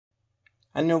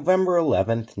On November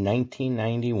 11th,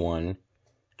 1991,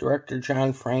 director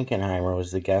John Frankenheimer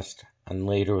was the guest on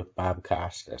Later with Bob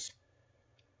Costas.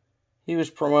 He was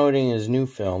promoting his new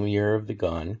film, Year of the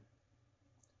Gun,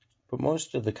 but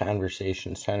most of the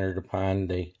conversation centered upon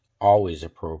the always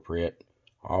appropriate,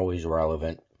 always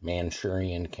relevant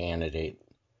Manchurian Candidate,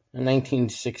 a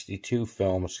 1962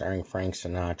 film starring Frank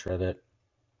Sinatra that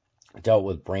dealt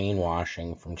with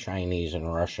brainwashing from Chinese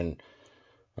and Russian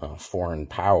foreign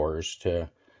powers to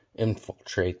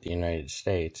infiltrate the United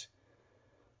States.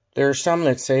 There are some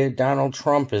that say Donald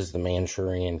Trump is the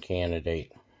Manchurian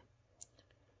Candidate.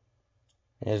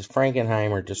 As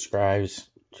Frankenheimer describes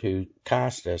to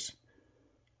Costas,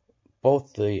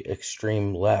 both the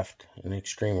extreme left and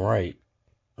extreme right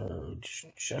are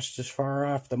just as far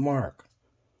off the mark.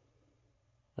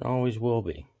 It always will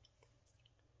be.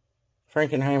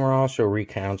 Frankenheimer also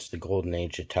recounts the golden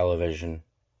age of television,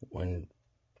 when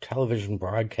television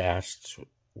broadcasts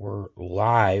were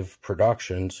live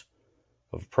productions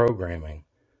of programming,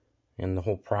 and the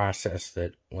whole process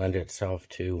that lent itself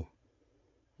to,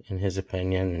 in his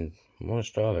opinion and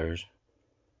most others,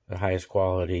 the highest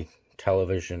quality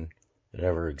television that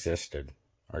ever existed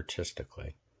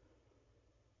artistically.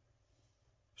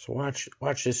 So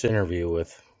watch this interview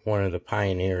with one of the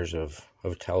pioneers of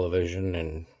television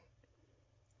and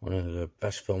one of the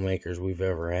best filmmakers we've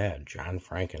ever had, John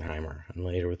Frankenheimer, and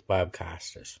Later with Bob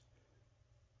Costas.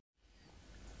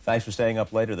 Thanks for staying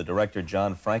up later. The director,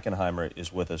 John Frankenheimer,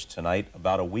 is with us tonight.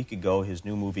 About a week ago, his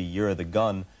new movie, Year of the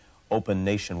Gun, opened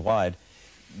nationwide.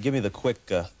 Give me the quick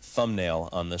thumbnail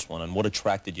on this one, and what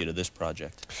attracted you to this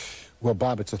project? Well,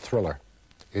 Bob, it's a thriller.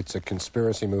 It's a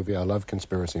conspiracy movie. I love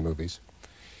conspiracy movies.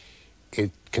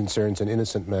 It concerns an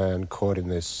innocent man caught in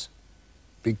this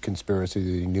big conspiracy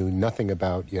that he knew nothing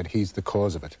about, yet he's the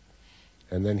cause of it.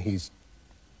 And then he's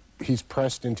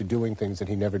pressed into doing things that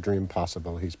he never dreamed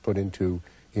possible. He's put into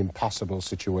impossible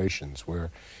situations where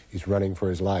he's running for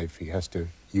his life. He has to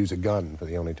use a gun for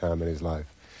the only time in his life.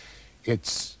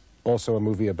 It's also a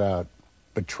movie about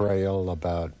betrayal,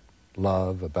 about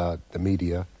love, about the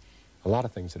media, a lot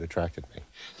of things that attracted me.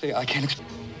 See, I can't explain.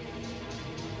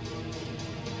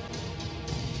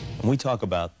 When we talk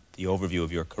about the overview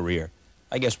of your career,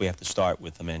 I guess we have to start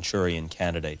with The Manchurian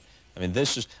Candidate. I mean,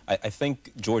 this is, I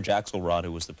think George Axelrod,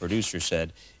 who was the producer,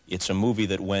 said it's a movie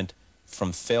that went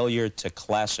from failure to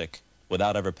classic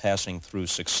without ever passing through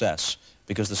success,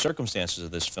 because the circumstances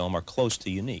of this film are close to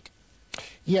unique.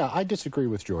 Yeah, I disagree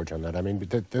with George on that. I mean,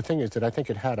 the thing is that I think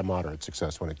it had a moderate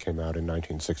success when it came out in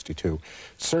 1962.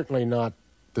 Certainly not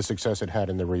the success it had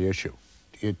in the reissue.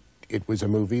 It was a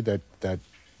movie that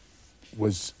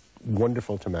was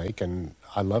wonderful to make, and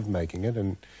I loved making it,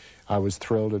 and I was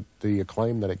thrilled at the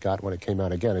acclaim that it got when it came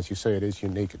out again. As you say, it is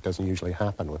unique. It doesn't usually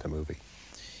happen with a movie.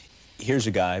 Here's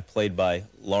a guy, played by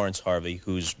Lawrence Harvey,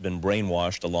 who's been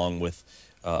brainwashed along with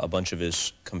a bunch of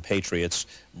his compatriots,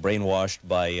 brainwashed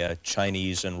by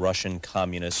Chinese and Russian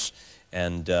communists,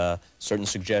 and certain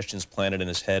suggestions planted in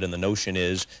his head, and the notion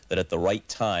is that at the right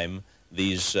time,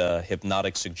 these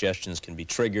hypnotic suggestions can be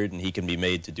triggered and he can be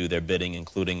made to do their bidding,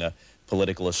 including a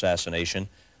political assassination.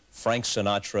 Frank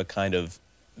Sinatra kind of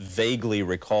vaguely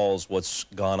recalls what's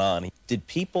gone on. Did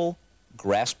people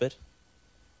grasp it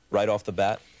right off the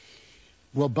bat?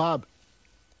 Well, Bob,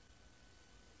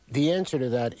 the answer to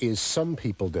that is some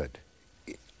people did.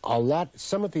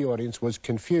 Some of the audience was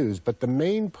confused, but the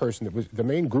main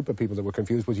group of people that were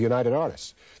confused was United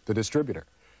Artists, the distributor.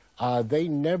 They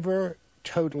never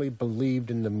totally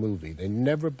believed in the movie. They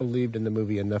never believed in the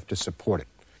movie enough to support it.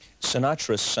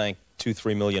 Sinatra sank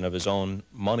 $2-3 million of his own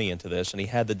money into this, and he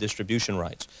had the distribution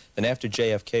rights. Then after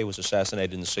JFK was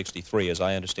assassinated in '63, as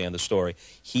I understand the story,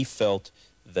 he felt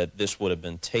that this would have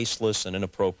been tasteless and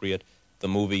inappropriate. The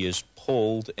movie is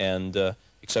pulled, and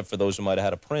except for those who might have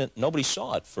had a print, nobody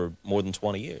saw it for more than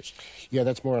 20 years. Yeah,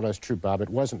 that's more or less true, Bob. It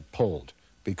wasn't pulled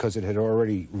because it had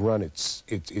already run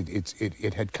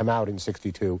it had come out in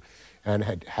 '62 and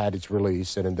had its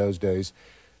release, and in those days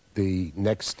the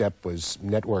next step was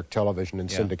network television and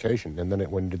syndication, and then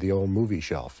it went into the old movie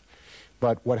shelf.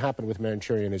 But what happened with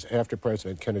Manchurian is after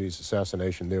President Kennedy's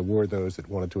assassination, there were those that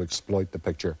wanted to exploit the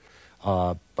picture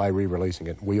by re-releasing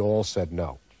it. We all said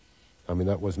no. I mean,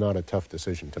 that was not a tough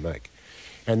decision to make.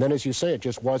 And then, as you say, it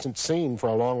just wasn't seen for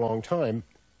a long, long time.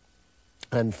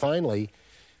 And finally,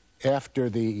 after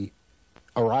the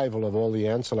arrival of all the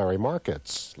ancillary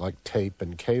markets, like tape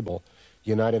and cable,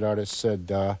 United Artists said,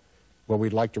 well,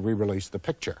 we'd like to re-release the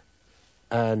picture.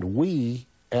 And we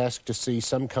asked to see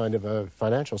some kind of a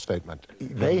financial statement.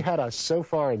 They had us so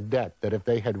far in debt that if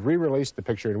they had re-released the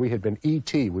picture and we had been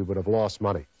E.T., we would have lost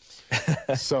money.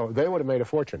 So they would have made a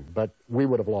fortune, but we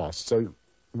would have lost. So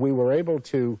we were able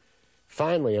to,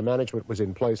 finally, a management was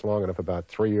in place long enough about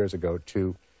 3 years ago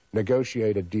to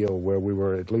negotiate a deal where we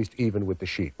were at least even with the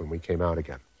sheet when we came out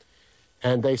again.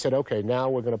 And they said, okay, now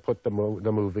we're going to put the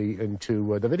movie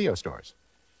into the video stores.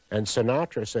 And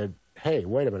Sinatra said, hey,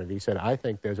 wait a minute. He said, I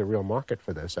think there's a real market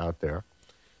for this out there.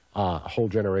 A whole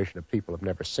generation of people have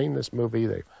never seen this movie.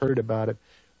 They've heard about it.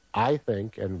 I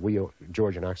think, and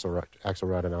George and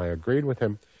Axelrod and I agreed with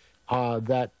him,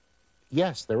 that,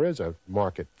 yes, there is a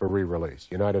market for re-release.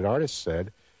 United Artists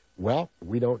said, well,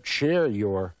 we don't share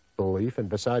your belief, and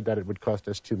beside that, it would cost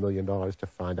us $2 million to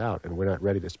find out, and we're not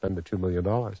ready to spend the $2 million.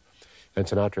 And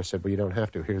Sinatra said, well, you don't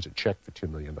have to. Here's a check for $2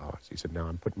 million. He said, no,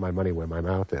 I'm putting my money where my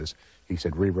mouth is. He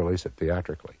said, re-release it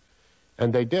theatrically.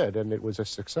 And they did, and it was a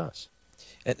success.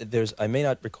 And I may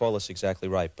not recall this exactly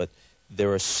right, but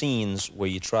there are scenes where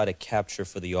you try to capture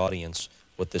for the audience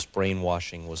what this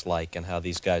brainwashing was like and how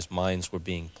these guys' minds were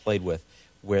being played with,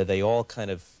 where they all kind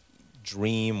of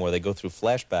dream or they go through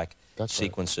flashback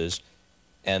sequences, right.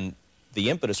 And the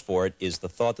impetus for it is the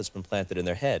thought that's been planted in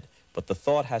their head. But the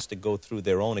thought has to go through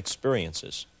their own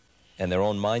experiences and their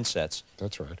own mindsets.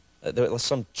 That's right. There was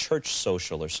some church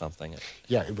social or something.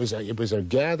 Yeah, it was a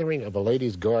gathering of a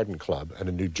ladies' garden club at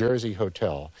a New Jersey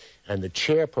hotel, and the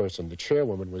chairperson, the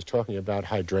chairwoman, was talking about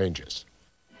hydrangeas.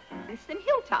 Some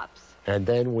hilltops. And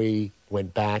then we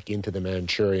went back into the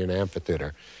Manchurian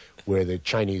Amphitheater, where the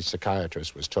Chinese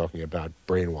psychiatrist was talking about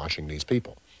brainwashing these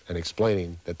people and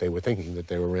explaining that they were thinking that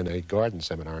they were in a garden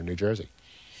seminar in New Jersey.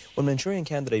 When Manchurian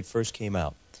Candidate first came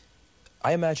out,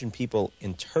 I imagine people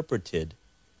interpreted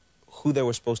who they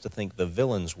were supposed to think the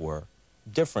villains were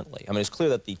differently. I mean, it's clear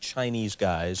that the Chinese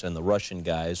guys and the Russian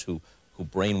guys who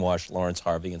brainwashed Lawrence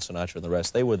Harvey and Sinatra and the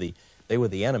rest, they were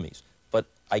the enemies. But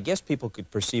I guess people could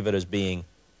perceive it as being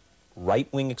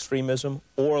right-wing extremism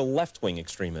or left-wing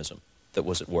extremism that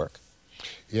was at work.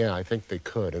 Yeah, I think they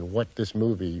could. And what this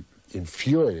movie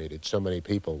infuriated so many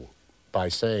people by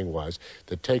saying was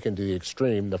that taken to the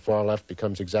extreme, the far left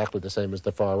becomes exactly the same as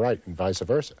the far right and vice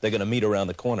versa. They're going to meet around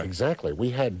the corner. Exactly. We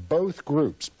had both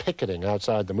groups picketing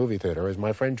outside the movie theater. As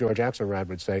my friend George Axelrod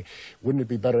would say, wouldn't it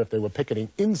be better if they were picketing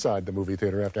inside the movie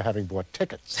theater after having bought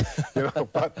tickets? You know,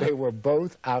 but they were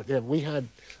both out there. We had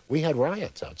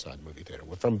riots outside the movie theater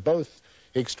from both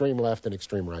extreme left and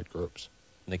extreme right groups.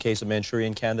 In the case of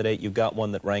Manchurian Candidate, you've got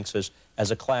one that ranks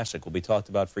as a classic, will be talked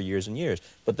about for years and years.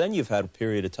 But then you've had a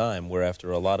period of time where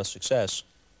after a lot of success,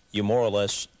 you more or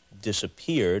less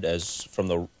disappeared as from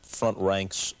the front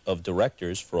ranks of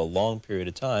directors for a long period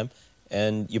of time,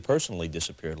 and you personally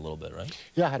disappeared a little bit, right?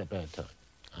 Yeah, I had a bad time.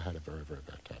 I had a very, very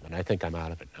bad time, and I think I'm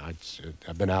out of it now.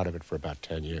 I've been out of it for about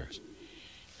 10 years.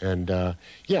 And,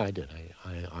 yeah, I did.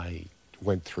 I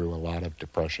went through a lot of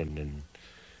depression,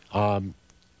 and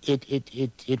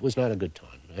it was not a good time.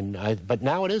 But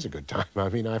now it is a good time. I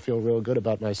mean, I feel real good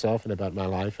about myself and about my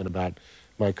life and about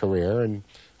my career and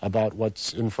about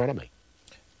what's in front of me.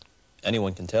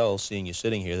 Anyone can tell, seeing you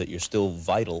sitting here, that you're still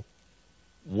vital.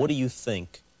 What do you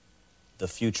think the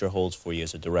future holds for you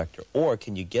as a director? Or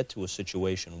can you get to a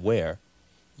situation where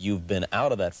you've been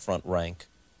out of that front rank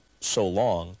so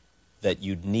long that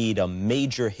you'd need a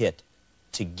major hit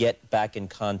to get back in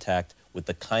contact with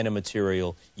the kind of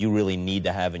material you really need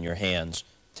to have in your hands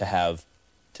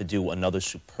to do another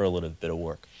superlative bit of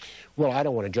work? Well, I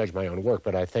don't want to judge my own work,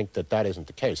 but I think that that isn't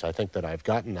the case. I think that I've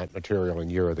gotten that material in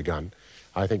Year of the Gun.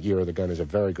 I think Year of the Gun is a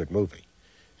very good movie.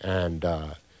 And,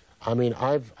 I mean,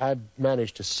 I've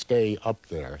managed to stay up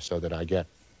there so that I get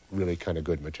really kind of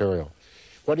good material.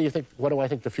 What do you think? What do I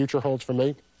think the future holds for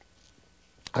me?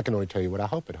 I can only tell you what I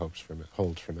hope it holds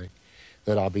for me.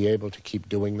 That I'll be able to keep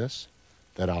doing this,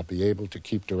 that I'll be able to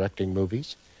keep directing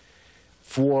movies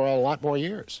for a lot more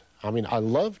years. I mean, I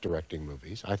love directing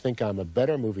movies. I think I'm a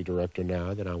better movie director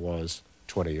now than I was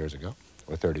 20 years ago,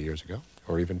 or 30 years ago,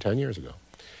 or even 10 years ago.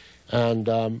 And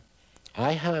I'm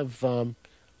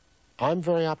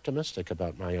very optimistic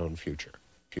about my own future.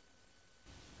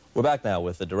 We're back now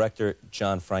with the director,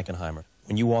 John Frankenheimer.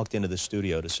 When you walked into the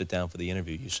studio to sit down for the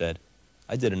interview, you said,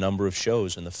 I did a number of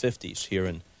shows in the 50s here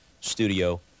in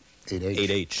Studio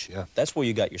 8H. Yeah. That's where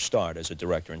you got your start as a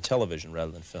director in television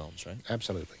rather than films, right?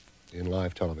 Absolutely, in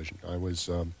live television.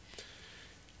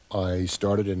 I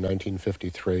started in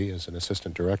 1953 as an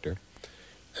assistant director,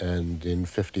 and in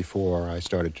 54 I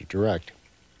started to direct.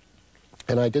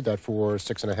 And I did that for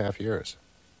 6.5 years.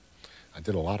 I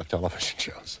did a lot of television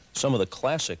shows. Some of the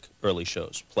classic early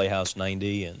shows, Playhouse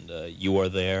 90 and You Are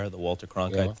There, the Walter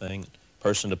Cronkite thing,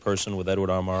 Person to Person with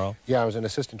Edward R. Murrow. Yeah, I was an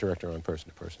assistant director on Person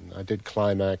to Person. I did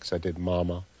Climax, I did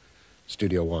Mama,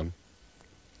 Studio One,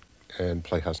 and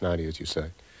Playhouse 90, as you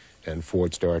say, and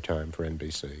Ford Star Time for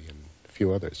NBC, and a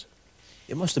few others.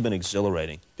 It must have been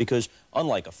exhilarating, because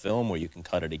unlike a film where you can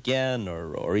cut it again,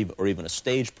 or even a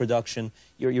stage production,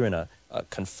 you're in a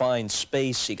confined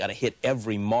space. You got to hit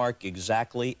every mark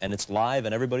exactly, and it's live,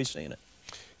 and everybody's seeing it.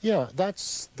 Yeah,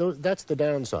 that's the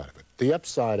downside of it. The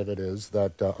upside of it is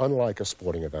that unlike a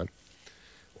sporting event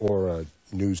or a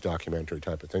news documentary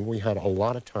type of thing, we had a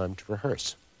lot of time to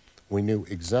rehearse. We knew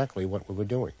exactly what we were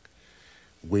doing.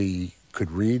 We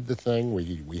could read the thing.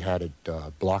 We had it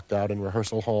blocked out in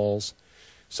rehearsal halls,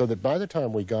 so that by the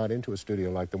time we got into a studio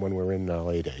like the one we're in now,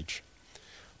 8H,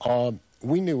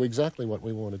 we knew exactly what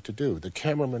we wanted to do. The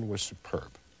cameramen were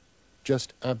superb,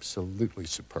 just absolutely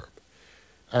superb.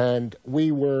 And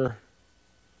we were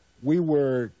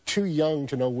too young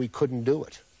to know we couldn't do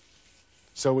it.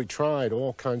 So we tried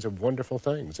all kinds of wonderful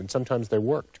things, and sometimes they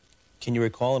worked. Can you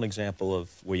recall an example of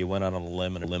where you went out on a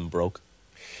limb and a limb broke?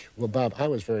 Well, Bob, I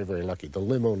was very, very lucky. The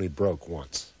limb only broke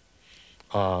once.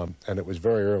 And it was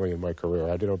very early in my career.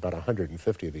 I did about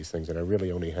 150 of these things, and I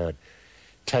really only had,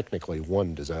 technically,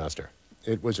 one disaster.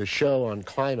 It was a show on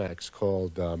Climax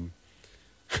called,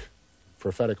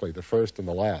 prophetically, The First and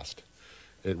the Last.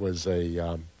 It was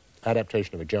a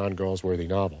adaptation of a John Galsworthy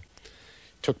novel.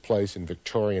 It took place in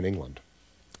Victorian England,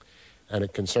 and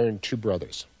it concerned two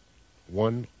brothers.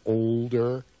 One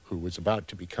older, who was about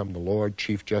to become the Lord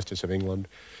Chief Justice of England,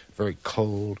 very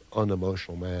cold,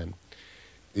 unemotional man.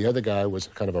 The other guy was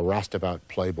kind of a roustabout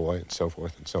playboy and so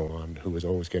forth and so on, who was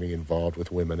always getting involved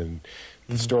with women. And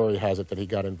the story has it that he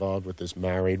got involved with this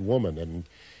married woman, and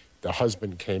the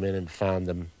husband came in and found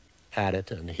them at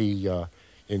it, and he,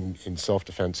 in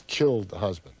self-defense, killed the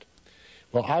husband.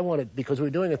 Well, I wanted, because we were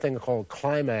doing a thing called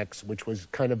Climax, which was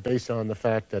kind of based on the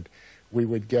fact that we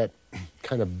would get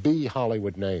kind of B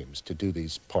Hollywood names to do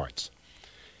these parts.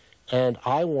 And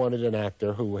I wanted an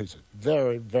actor who was a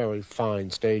very, very fine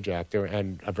stage actor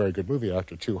and a very good movie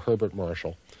actor, too, Herbert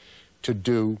Marshall, to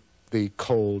do the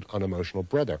cold, unemotional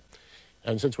brother.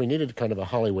 And since we needed kind of a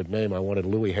Hollywood name, I wanted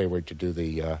Louis Hayward to do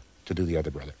the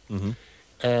other brother. Mm-hmm.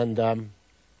 And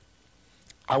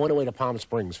I went away to Palm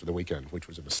Springs for the weekend, which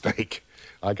was a mistake.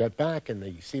 I got back, and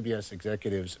the CBS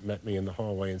executives met me in the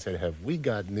hallway and said, "Have we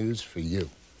got news for you?"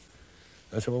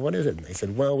 I said, "Well, what is it?" And they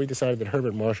said, "Well, we decided that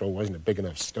Herbert Marshall wasn't a big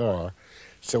enough star,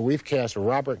 so we've cast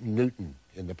Robert Newton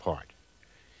in the part."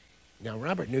 Now,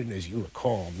 Robert Newton, as you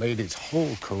recall, made his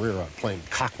whole career on playing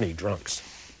Cockney drunks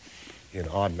in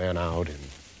Odd Man Out and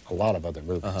a lot of other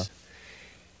movies. Uh-huh.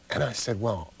 And I said,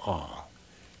 "Well,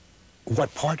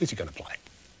 what part is he going to play?"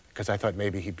 Because I thought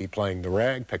maybe he'd be playing the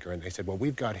rag picker. And they said, "Well,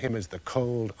 we've got him as the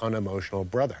cold, unemotional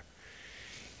brother."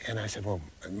 And I said, "Well,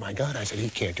 my God," I said, "he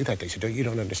can't do that." They said, "Oh, you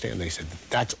don't understand." They said,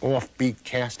 "That's offbeat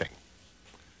casting."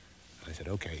 I said,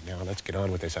 "Okay, now let's get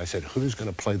on with this." I said, "Who's going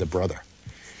to play the brother?"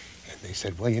 And they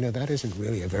said, "Well, you know, that isn't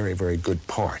really a very, very good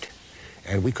part.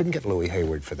 And we couldn't get Louis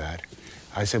Hayward for that."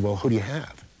 I said, "Well, who do you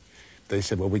have?" They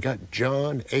said, "Well, we got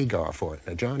John Agar for it."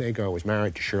 Now, John Agar was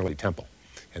married to Shirley Temple,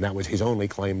 and that was his only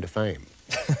claim to fame.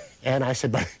 And I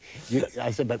said,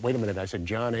 but wait a minute. I said,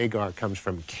 John Agar comes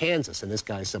from Kansas, and this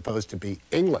guy's supposed to be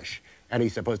English, and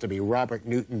he's supposed to be Robert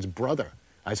Newton's brother.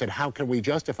 I said, how can we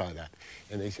justify that?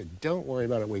 And they said, don't worry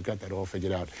about it. We've got that all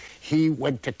figured out. He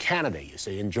went to Canada, you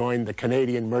see, and joined the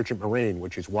Canadian Merchant Marine,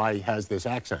 which is why he has this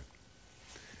accent.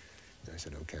 And I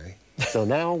said, okay. So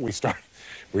now we start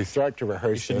to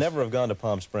rehearse. You should never have gone to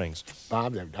Palm Springs.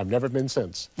 Bob, I've never been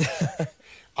since.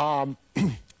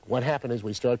 What happened is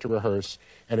we start to rehearse,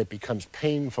 and it becomes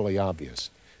painfully obvious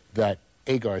that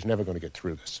Agar is never going to get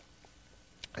through this.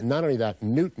 And not only that,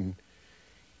 Newton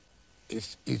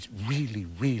is really,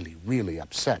 really, really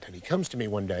upset. And he comes to me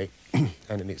one day,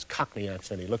 and in his Cockney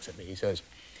accent, he looks at me, he says,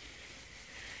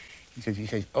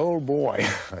 "Oh, boy."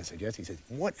 I said, "Yes." He says,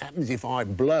 "What happens if I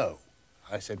blow?"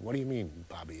 I said, "What do you mean,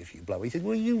 Bobby, if you blow?" He said,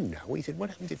 "Well, you know." He said,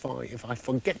 "What happens if I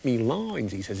forget me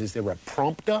lines?" He says, "Is there a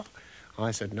prompter?"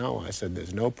 I said, "No." I said,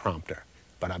 "There's no prompter."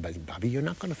 But I said, "Bobby, you're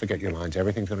not going to forget your lines.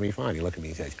 Everything's going to be fine." He looked at me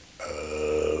and he says,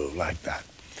 "Oh," like that.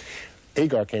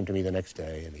 Agar came to me the next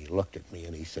day, and he looked at me,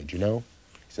 and he said, "You know,"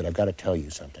 he said, "I've got to tell you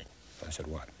something." I said,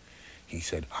 "What?" He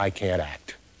said, "I can't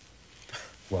act."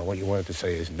 Well, what you wanted to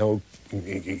say is no,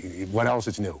 what else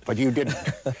is new? But you didn't.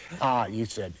 You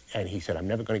said, and he said, "I'm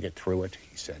never going to get through it."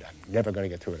 He said, "I'm never going to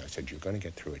get through it." I said, "You're going to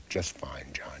get through it just fine,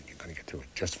 John. You're going to get through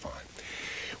it just fine."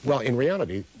 Well, in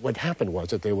reality, what happened was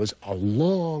that there was a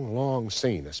long, long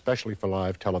scene, especially for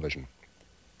live television,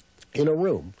 in a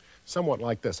room somewhat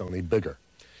like this, only bigger,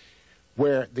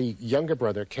 where the younger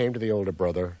brother came to the older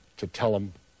brother to tell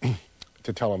him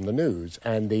the news,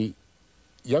 and the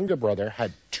younger brother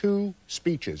had two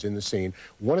speeches in the scene,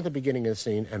 one at the beginning of the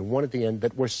scene and one at the end,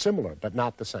 that were similar but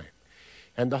not the same.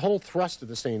 And the whole thrust of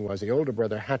the scene was the older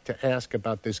brother had to ask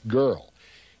about this girl.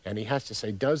 And he has to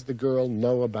say, does the girl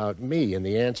know about me? And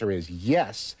the answer is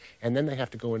yes. And then they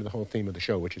have to go into the whole theme of the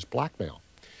show, which is blackmail.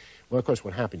 Well, of course,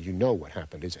 what happened, you know what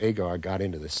happened, is Agar got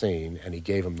into the scene and he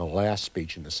gave him the last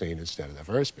speech in the scene instead of the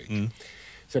first speech. Mm.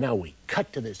 So now we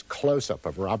cut to this close-up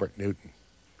of Robert Newton.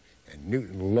 And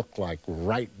Newton looked like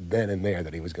right then and there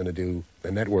that he was going to do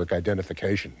the network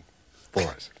identification for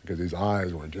us, because his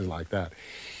eyes were just like that.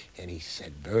 And he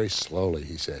said very slowly,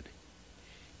 he said,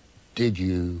 did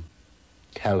you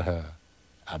tell her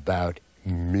about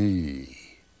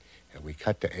me? And we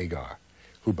cut to Agar,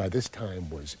 who by this time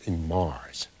was in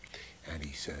Mars. And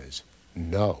he says,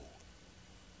 no.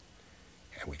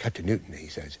 And we cut to Newton, and he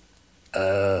says,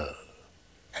 oh.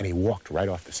 And he walked right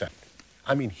off the set.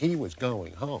 I mean, he was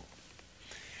going home.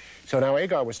 So now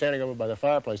Agar was standing over by the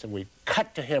fireplace, and we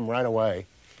cut to him right away,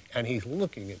 and he's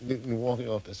looking at Newton walking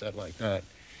off the set like that.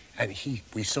 And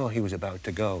we saw he was about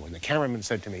to go. And the cameraman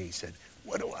said to me, he said,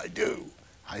 what do I do?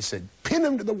 I said, pin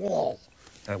him to the wall.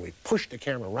 And we pushed the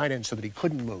camera right in so that he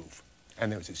couldn't move.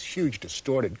 And there was this huge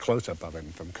distorted close-up of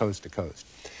him from coast to coast.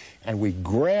 And we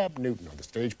grabbed Newton, or the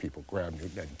stage people grabbed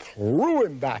Newton, and threw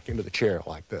him back into the chair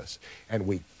like this. And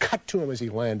we cut to him as he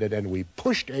landed, and we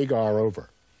pushed Agar over.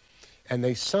 And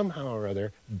they somehow or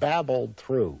other babbled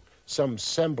through some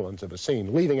semblance of a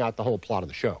scene, leaving out the whole plot of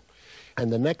the show.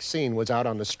 And the next scene was out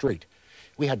on the street.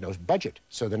 We had no budget,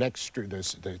 so the next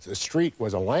the street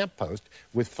was a lamppost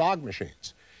with fog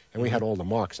machines. And we had all the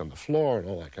marks on the floor and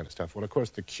all that kind of stuff. Well, of course,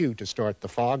 the cue to start the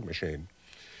fog machine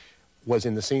was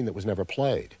in the scene that was never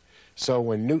played. So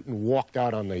when Newton walked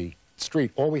out on the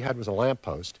street, all we had was a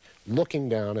lamppost looking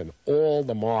down and all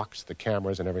the marks, the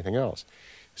cameras, and everything else.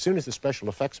 As soon as the special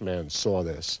effects man saw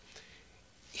this,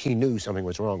 he knew something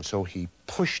was wrong, so he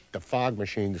pushed the fog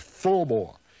machine full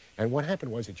bore. And what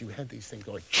happened was that you had these things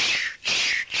going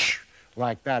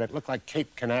like that. It looked like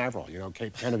Cape Canaveral, you know,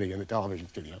 Cape Kennedy in the television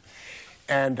studio.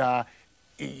 And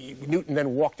Newton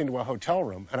then walked into a hotel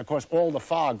room, and of course all the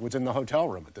fog was in the hotel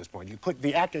room at this point.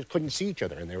 The actors couldn't see each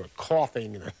other, and they were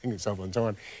coughing and so forth and so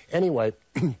on. Anyway,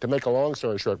 to make a long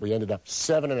story short, we ended up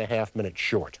 7.5 minutes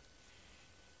short.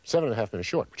 7.5 minutes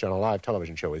short, which on a live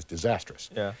television show is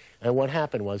disastrous. Yeah. And what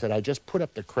happened was that I just put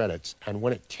up the credits, and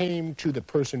when it came to the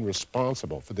person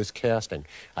responsible for this casting,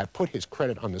 I put his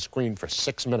credit on the screen for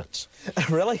 6 minutes.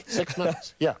 Really? 6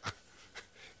 minutes, yeah.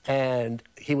 And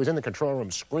he was in the control room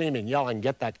screaming, yelling,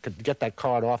 get that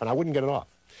card off, and I wouldn't get it off.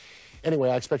 Anyway,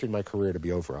 I expected my career to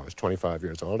be over. I was 25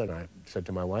 years old, and I said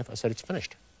to my wife, I said, it's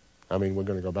finished. I mean, we're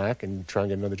going to go back and try and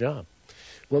get another job.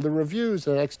 Well, the reviews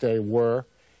the next day were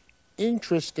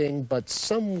interesting but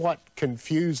somewhat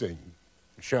confusing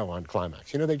show on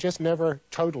Climax. You know, they just never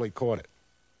totally caught it.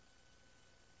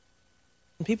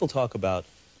 When people talk about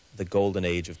the golden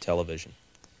age of television,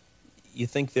 you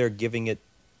think they're giving it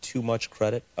too much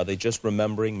credit? Are they just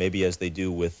remembering, maybe as they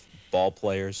do with ball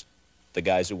players, the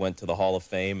guys who went to the Hall of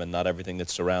Fame and not everything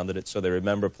that surrounded it? So they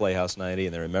remember Playhouse 90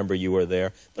 and they remember you were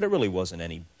there, but it really wasn't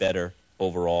any better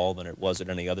overall than it was at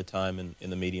any other time in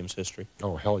the medium's history?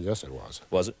 Oh, hell yes it was.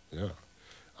 Was it? Yeah.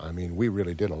 I mean, we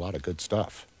really did a lot of good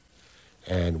stuff.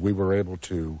 And we were able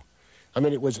to, I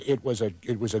mean, it was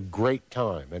a great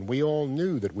time. And we all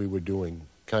knew that we were doing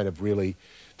kind of really,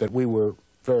 that we were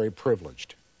very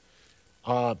privileged.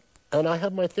 And I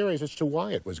have my theories as to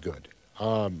why it was good.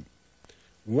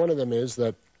 One of them is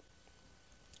that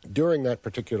during that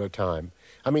particular time,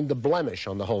 I mean, the blemish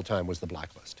on the whole time was the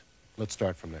blacklist. Let's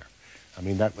start from there. I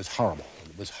mean, that was horrible.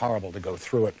 It was horrible to go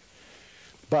through it.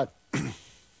 But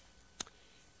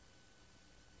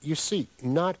you see,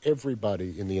 not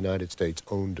everybody in the United States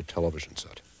owned a television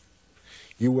set.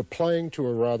 You were playing to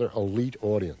a rather elite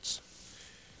audience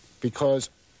because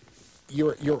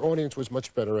your audience was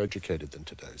much better educated than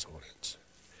today's audience.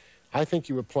 I think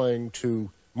you were playing to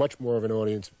much more of an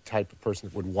audience type of person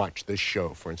that would watch this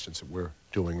show, for instance, that we're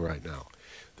doing right now,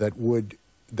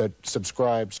 that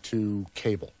subscribes to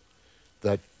cable,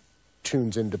 that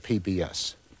tunes into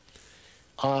PBS.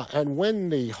 And when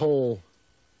the whole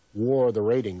war of the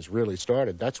ratings really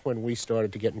started, that's when we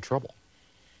started to get in trouble.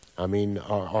 I mean,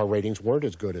 our ratings weren't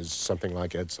as good as something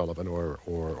like Ed Sullivan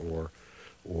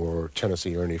or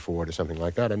Tennessee Ernie Ford or something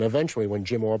like that. And eventually, when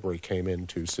Jim Aubrey came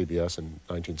into CBS in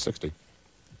 1960,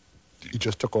 he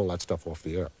just took all that stuff off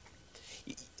the air.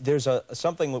 There's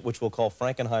something which we'll call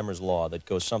Frankenheimer's Law that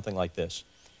goes something like this.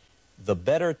 The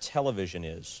better television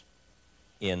is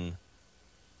in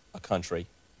a country,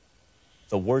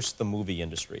 the worse the movie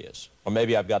industry is. Or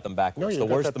maybe I've got them backwards. No,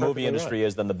 the worse the movie industry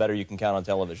is, then the better you can count on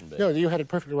television being. No, you had it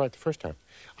perfectly right the first time.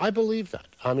 I believe that.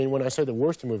 I mean, when I say the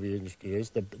worst the movie industry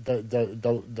is,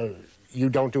 you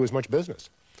don't do as much business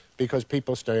because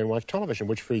people stay and watch television,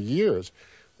 which for years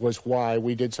was why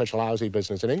we did such lousy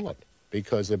business in England,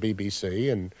 because the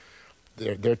BBC and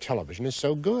their television is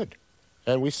so good.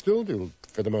 And we still do,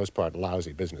 for the most part,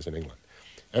 lousy business in England.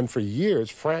 And for years,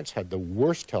 France had the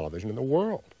worst television in the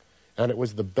world. And it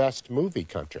was the best movie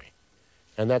country.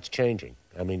 And that's changing.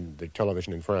 I mean, the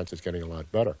television in France is getting a lot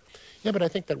better. Yeah, but I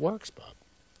think that works, Bob.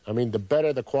 I mean, the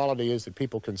better the quality is that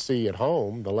people can see at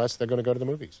home, the less they're going to go to the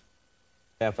movies.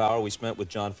 Half hour we spent with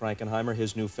John Frankenheimer.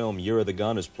 His new film, Year of the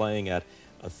Gun, is playing at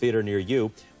a theater near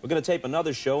you. We're going to tape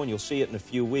another show, and you'll see it in a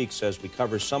few weeks as we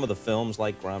cover some of the films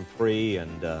like Grand Prix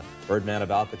and Birdman of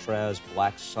Alcatraz,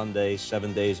 Black Sunday,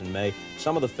 7 Days in May.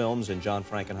 Some of the films in John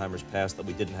Frankenheimer's past that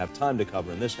we didn't have time to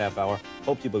cover in this half hour.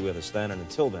 Hope you'll be with us then, and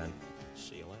until then,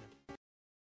 see you later.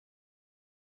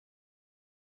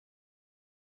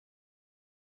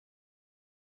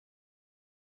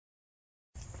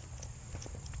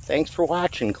 Thanks for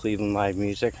watching Cleveland Live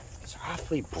Music. It's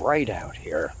awfully bright out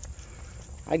here.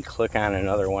 I'd click on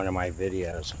another one of my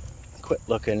videos. Quit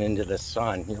looking into the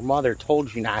sun. Your mother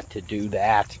told you not to do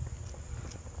that.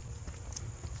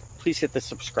 Please hit the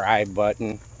subscribe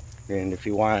button. And if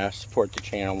you want to support the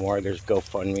channel more, there's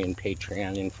GoFundMe and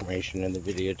Patreon information in the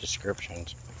video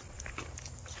descriptions.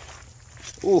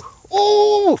 Ooh,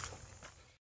 ooh!